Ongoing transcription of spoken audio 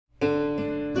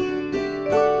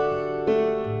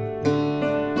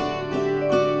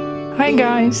Hi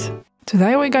guys!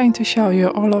 Today we're going to show you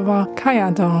all of our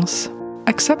Kaya dolls.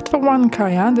 Except for one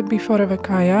Kaya, the Be4ever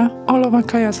Kaya, all of our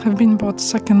Kayas have been bought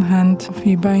second-hand off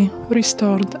eBay,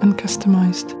 restored and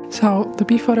customized. So the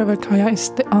Be4ever Kaya is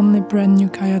the only brand new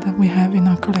Kaya that we have in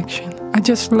our collection. I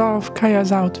just love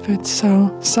Kaya's outfits,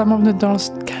 so some of the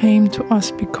dolls came to us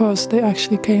because they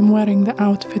actually came wearing the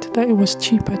outfit that it was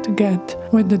cheaper to get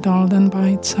with the doll than by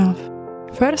itself.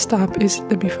 First up is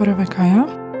the Be4ever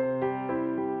Kaya.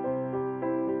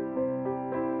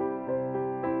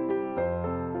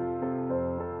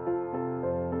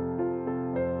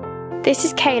 This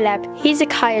is Caleb. He's a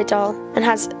Kaya doll and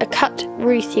has a cut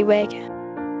Ruthie wig.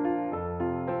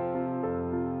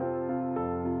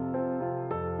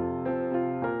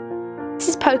 This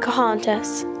is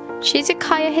Pocahontas. She's a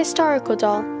Kaya historical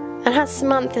doll and has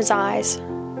Samantha's eyes.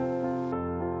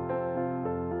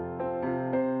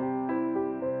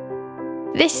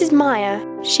 This is Maya.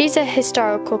 She's a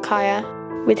historical Kaya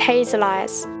with hazel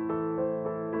eyes.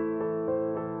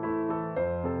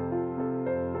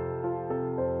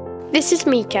 This is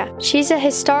Mika. She's a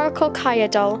historical Kaya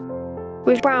doll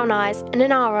with brown eyes and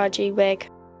an RRG wig.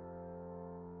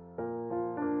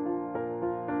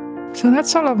 So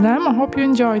that's all of them. I hope you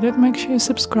enjoyed it. Make sure you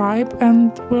subscribe,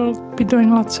 and we'll be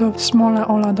doing lots of smaller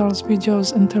All Our Dolls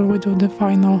videos until we do the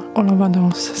final All of Our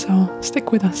Dolls. So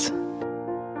stick with us.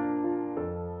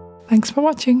 Thanks for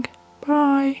watching.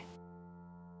 Bye!